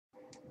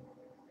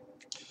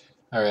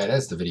Alright,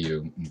 as the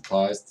video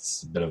implies, this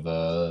is a bit of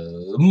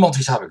a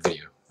multi-topic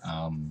video.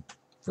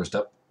 First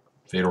up,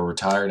 Fedor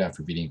retired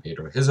after beating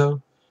Fedor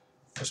Hizzo.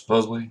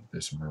 Supposedly,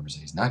 there's some rumors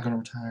that he's not going to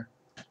retire.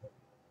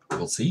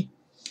 We'll see.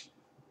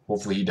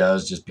 Hopefully he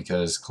does, just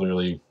because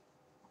clearly,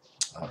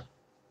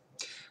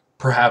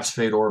 perhaps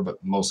Fedor,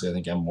 but mostly I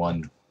think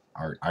M1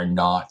 are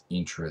not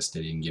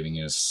interested in giving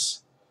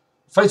us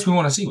fights we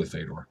want to see with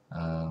Fedor.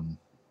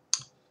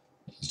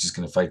 He's just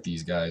going to fight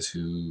these guys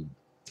who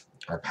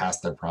are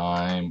past their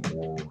prime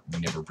or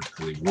never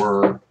particularly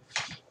were,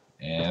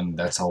 and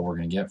that's all we're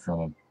going to get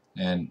from him.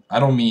 And I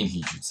don't mean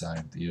he should sign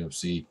with the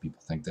UFC.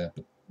 People think that,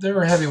 but there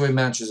are heavyweight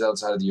matches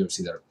outside of the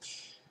UFC that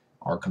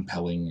are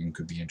compelling and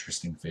could be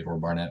interesting. Fedor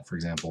Barnett, for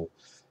example,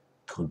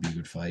 could be a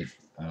good fight.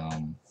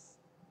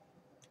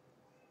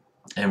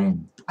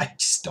 And I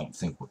just don't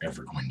think we're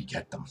ever going to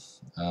get them.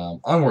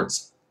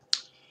 Onwards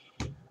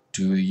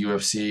to the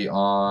UFC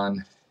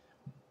on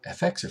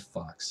FX or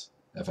Fox?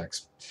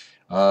 FX.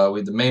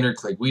 With the Maynard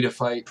Clay Guida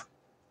fight.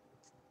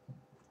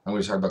 I'm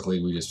going to talk about Clay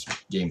Guida's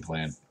game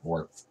plan,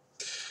 or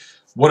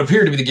what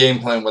appeared to be the game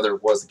plan, whether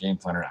it was the game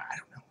plan or not, I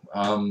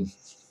don't know.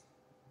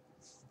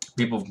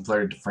 People have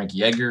compared it to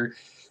Frankie Edgar.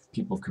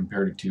 People have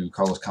compared it to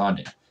Carlos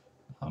Condit,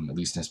 at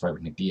least in his fight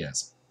with Nick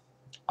Diaz.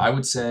 I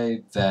would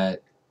say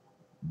that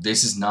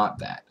this is not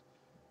that,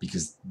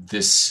 because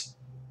this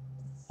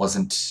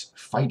wasn't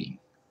fighting.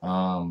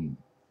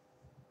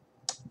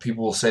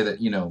 People will say that,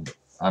 you know,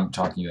 I'm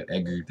talking about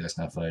Edgar, that's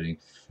not fighting,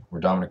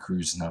 or Dominic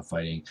Cruz is not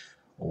fighting,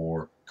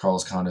 or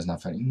Carlos Condit is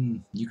not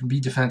fighting. You can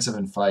be defensive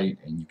and fight,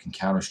 and you can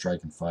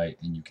counter-strike and fight,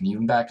 and you can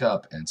even back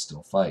up and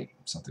still fight,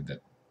 something that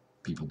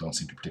people don't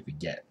seem to particularly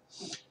get.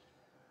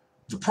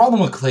 The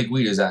problem with Clay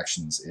Guida's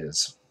actions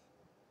is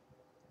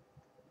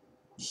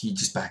he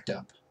just backed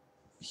up.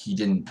 He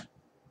didn't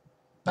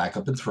back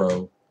up and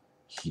throw.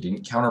 He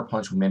didn't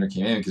counter-punch when Maynard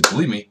came in, because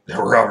believe me,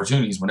 there were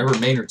opportunities. Whenever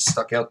Maynard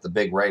stuck out the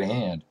big right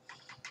hand,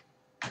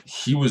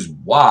 he was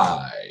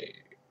wide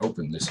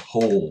open. This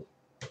whole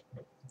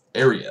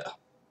area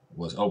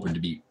was open to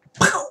be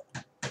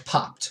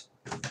popped.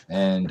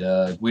 And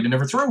Guida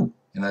never threw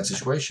in that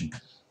situation.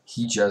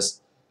 He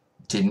just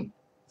didn't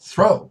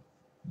throw.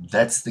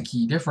 That's the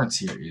key difference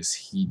here, is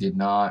he did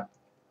not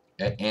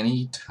at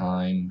any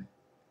time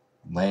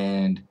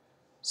land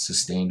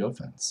sustained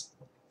offense.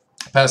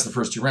 Past the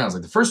first two rounds.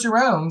 Like the first two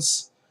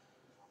rounds,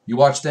 you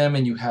watch them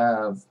and you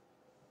have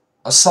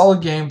a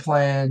solid game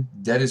plan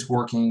that is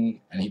working,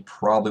 and he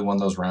probably won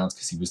those rounds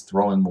because he was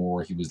throwing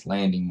more, he was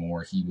landing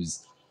more, he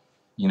was,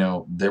 you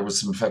know, there was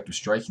some effective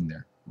striking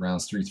there.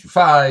 Rounds 3 through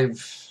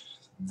 5,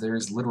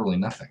 there's literally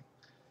nothing.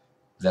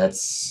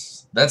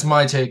 That's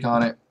my take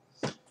on it.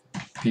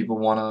 People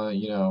want to,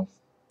 you know,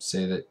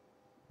 say that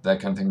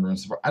that kind of thing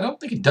ruins the fight. I don't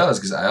think it does,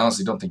 because I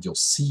honestly don't think you'll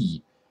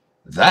see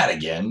that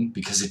again,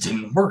 because it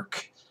didn't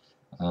work.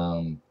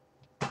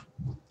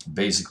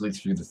 Basically,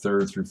 through the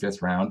 3rd through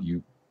 5th round,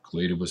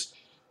 Guida was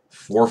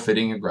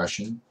forfeiting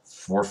aggression,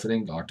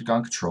 forfeiting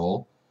octagon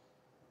control,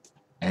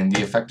 and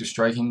the effective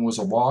striking was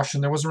a wash,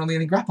 and there wasn't really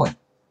any grappling.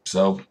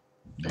 So,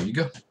 there you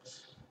go.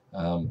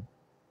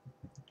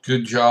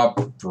 Good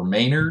job for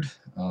Maynard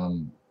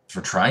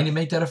for trying to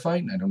make that a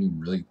fight. I don't even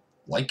really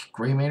like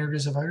Gray Maynard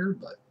as a fighter,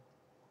 but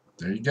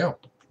there you go.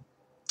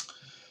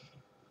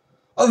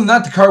 Other than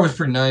that, the card was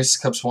pretty nice.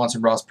 Cub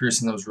Swanson, Ross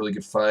Pearson, that was a really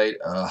good fight.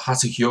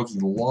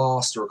 Hatsuki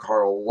lost to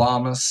Ricardo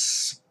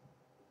Lamas.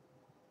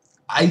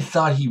 I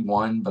thought he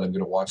won, but I'm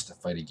going to watch the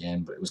fight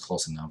again, but it was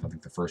close enough. I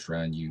think the first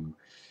round you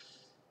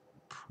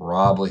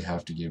probably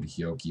have to give to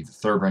Hioki. The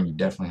third round you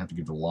definitely have to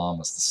give to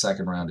Lamas. The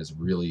second round is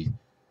really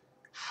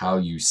how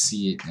you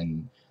see it,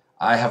 and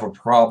I have a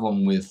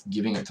problem with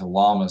giving it to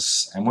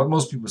Lamas. And what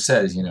most people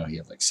said is, you know, he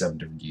had like 7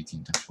 different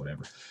guillotine attempts,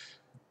 whatever.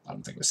 I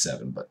don't think it was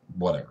 7, but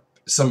whatever.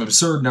 Some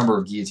absurd number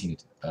of guillotine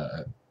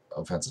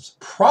offensives.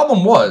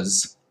 Problem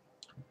was,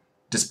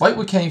 despite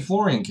what Kenny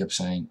Florian kept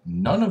saying,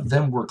 none of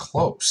them were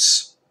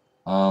close.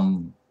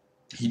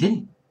 He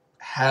didn't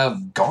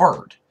have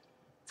guard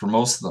for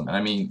most of them. And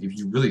I mean, if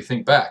you really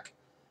think back,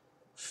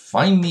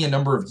 find me a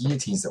number of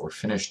guillotines that were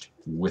finished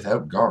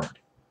without guard.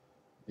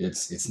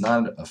 It's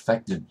not an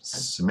effective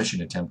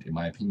submission attempt, in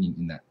my opinion,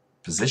 in that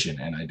position,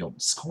 and I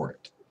don't score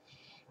it.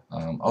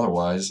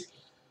 Otherwise,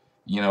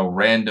 you know,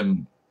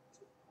 random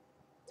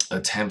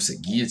attempts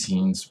at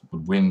guillotines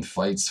would win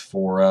fights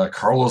for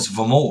Carlos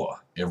Vamoa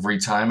every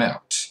time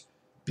out,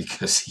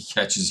 because he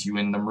catches you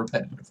in them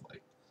repetitively.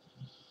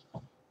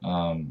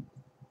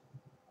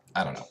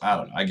 I don't know.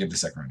 I give the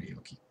second round to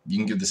Hioki. You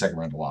can give the second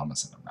round to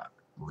Lamas, and I'm not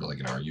really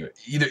going to argue it.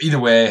 Either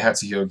way,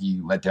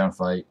 Hatsuki letdown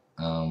fight.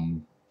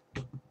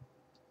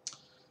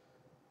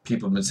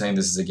 People have been saying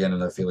this is again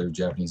another failure of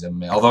Japanese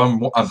MMA.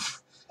 Although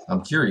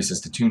I'm curious as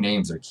to 2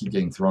 names that keep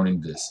getting thrown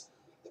into this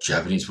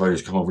Japanese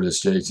fighters come over to the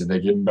States and they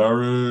get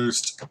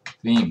embarrassed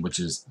theme, which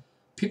is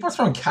people are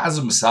throwing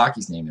Kazu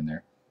Masaki's name in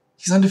there.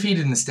 He's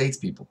undefeated in the States,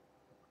 people.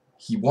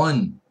 He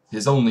won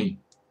his only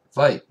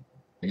fight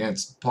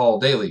against Paul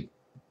Daly,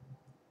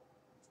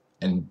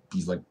 and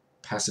he's like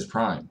past his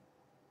prime.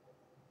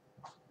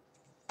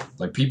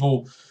 Like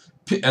people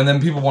And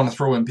then people want to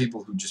throw in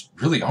people who just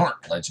really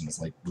aren't legends.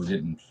 Like we're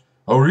getting,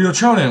 oh, Ryo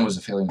Chonen was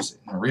a failure.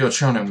 No, Ryo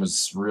Chonen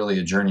was really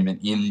a journeyman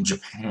in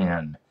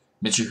Japan.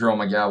 Michihiro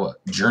Magawa,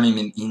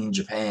 journeyman in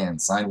Japan,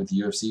 signed with the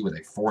UFC with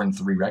a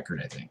 4-3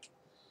 record, I think.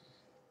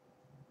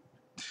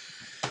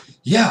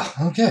 Yeah,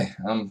 okay.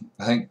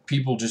 I think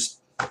people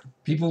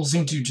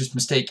seem to just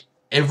mistake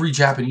every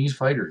Japanese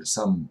fighter as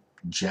some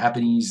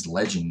Japanese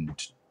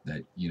legend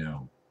that, you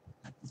know,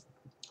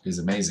 is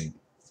amazing.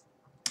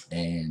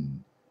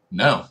 And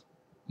no,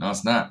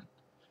 it's not.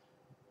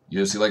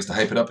 UFC likes to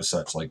hype it up as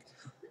such. Like,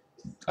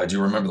 I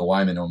do remember the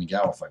Wyman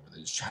Omigawa fight where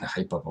they're just trying to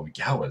hype up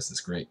Omigawa as this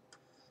great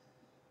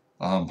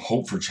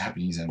hope for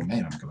Japanese MMA.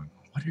 And I'm going,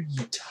 what are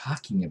you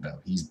talking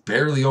about? He's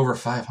barely over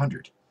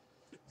 500.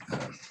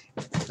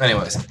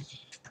 Anyways,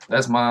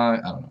 that's my,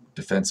 I don't know,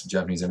 defense of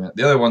Japanese MMA.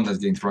 The other one that's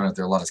getting thrown out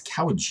there a lot is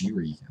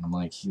Kawajiri. And I'm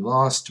like, he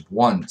lost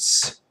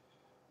once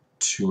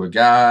to a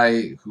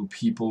guy who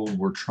people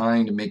were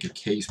trying to make a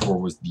case for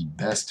was the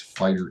best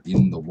fighter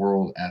in the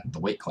world at the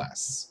weight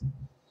class.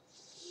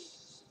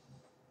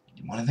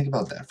 You want to think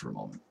about that for a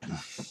moment.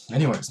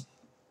 Anyways,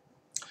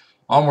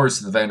 onwards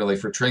to the Vanderlei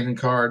for Franklin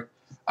card.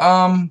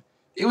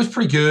 It was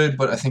pretty good,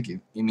 but I think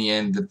in the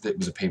end that it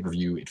was a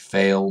pay-per-view. It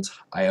failed.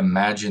 I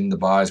imagine the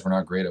buys were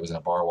not great. I was in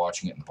a bar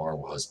watching it, and the bar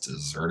was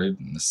deserted.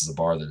 And this is a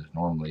bar that is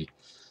normally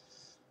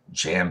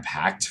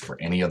jam-packed for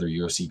any other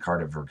UFC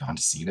card I've ever gone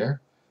to see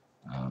there.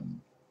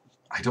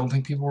 I don't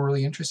think people were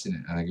really interested in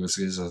it. I think it was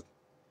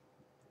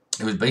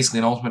basically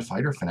an Ultimate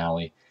Fighter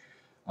finale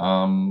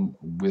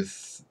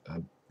with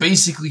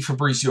basically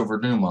Fabricio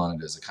Verdum on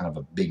it as a kind of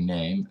a big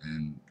name,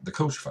 and the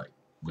coach fight,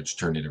 which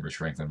turned into Rich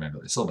Franklin and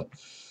Vanderlei Silva.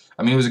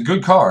 I mean, it was a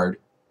good card.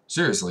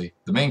 Seriously,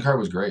 the main card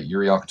was great.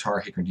 Yuri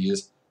Alcantara, Hikrin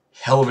Diaz,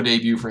 hell of a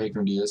debut for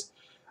Hikrin Diaz.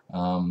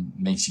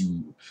 Makes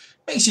you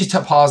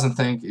pause and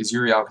think: is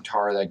Yuri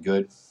Alcantara that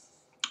good,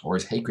 or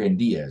is Hikrin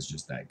Diaz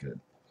just that good?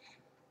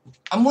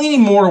 I'm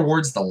leaning more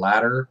towards the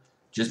latter,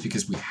 just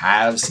because we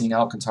have seen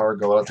Alcantara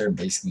go out there and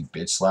basically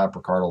bitch slap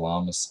Ricardo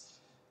Lamas.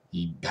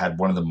 He had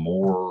one of the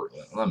more.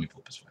 Let me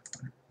pull up his fight.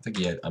 I think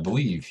he had. I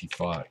believe he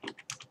fought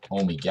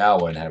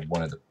Omigawa and had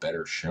one of the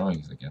better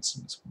showings against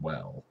him as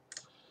well.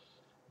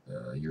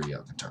 Yuri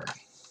Alcantara.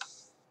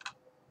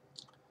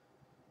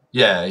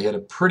 Yeah, he had a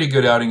pretty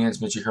good outing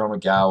against Michihiro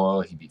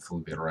Magawa. He beat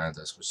Felipe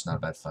Arantes, which is not a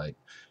bad fight.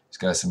 He's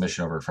got a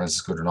submission over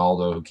Francisco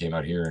Ronaldo, who came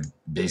out here and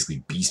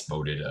basically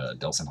beast-moded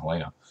Delson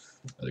Helena.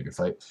 Another good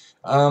fight.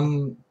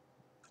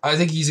 I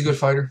think he's a good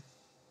fighter.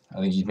 I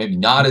think he's maybe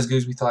not as good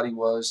as we thought he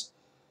was.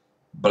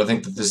 But I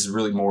think that this is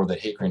really more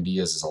that Hikrin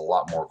Diaz is a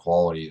lot more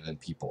quality than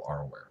people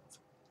are aware of.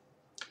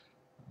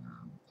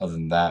 Other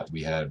than that,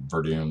 we had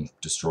Verdum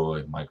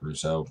destroy Mike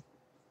Russo.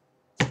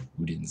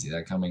 Who didn't see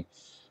that coming?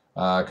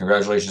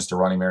 Congratulations to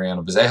Ronnie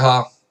Mariano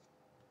Bezerra.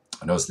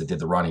 I noticed they did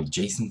the Ronnie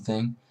Jason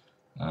thing.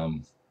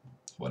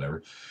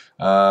 Whatever.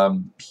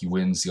 He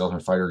wins the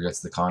Ultimate Fighter, gets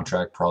the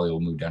contract, probably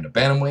will move down to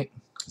bantamweight.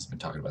 He's been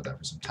talking about that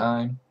for some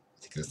time.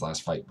 I think his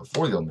last fight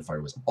before the Ultimate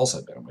Fighter was also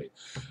at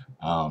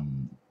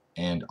bantamweight.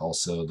 And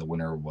also the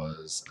winner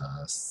was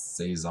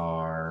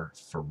Cesar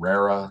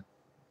Ferreira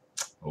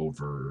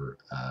over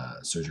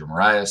Sergio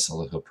Moraes,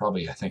 although he'll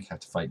probably, I think, have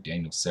to fight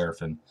Daniel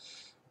Serafin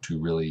to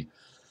really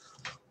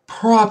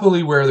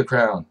properly wear the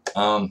crown.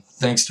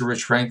 Thanks to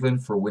Rich Franklin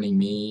for winning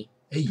me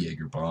a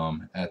Jaeger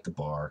bomb at the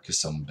bar, because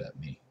someone bet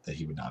me that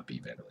he would not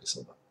beat Vanderlei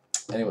Silva.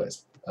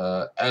 Anyways,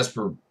 as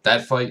per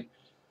that fight,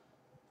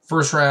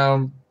 first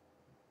round,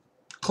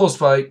 close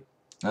fight.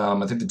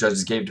 I think the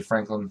judges gave to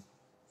Franklin.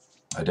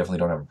 I definitely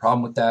don't have a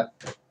problem with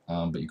that,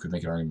 but you could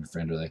make an argument for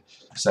Vanderlei.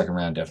 Second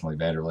round, definitely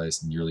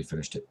Vanderlei. Nearly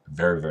finished it.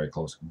 Very, very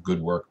close.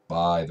 Good work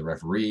by the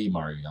referee,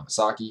 Mario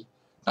Yamasaki.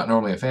 Not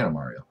normally a fan of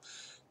Mario,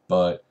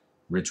 but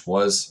Rich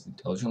was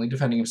intelligently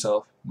defending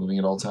himself, moving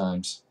at all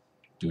times,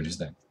 doing his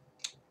thing.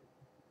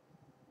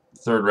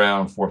 Third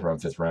round, fourth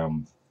round, fifth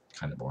round,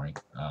 kind of boring.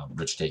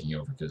 Rich taking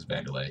over because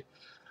Vanderlei,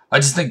 I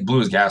just think, blew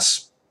his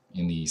gas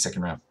in the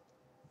second round.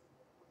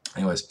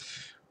 Anyways,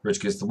 Rich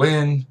gets the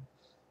win.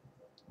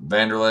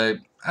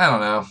 Vanderlei, I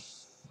don't know,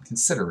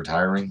 consider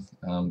retiring.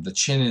 The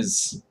chin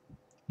is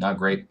not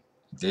great.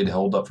 It did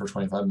hold up for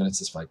 25 minutes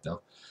this fight,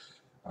 though.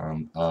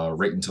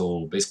 Right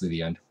until basically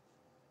the end.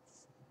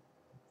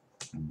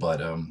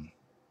 But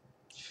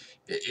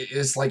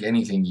it's like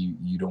anything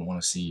you don't want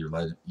to see. You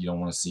don't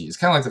want to see. It's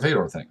kind of like the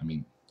Fedor thing. I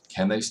mean,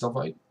 can they still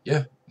fight?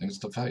 Yeah, they can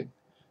still fight.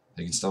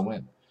 They can still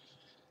win.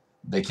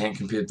 They can't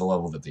compete at the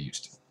level that they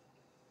used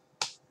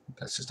to.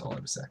 That's just all I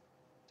would say.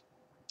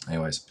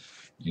 Anyways,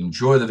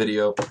 enjoy the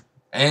video.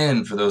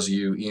 And for those of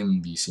you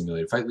in the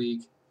Simulated Fight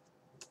League,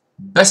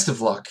 best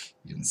of luck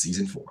in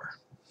Season 4.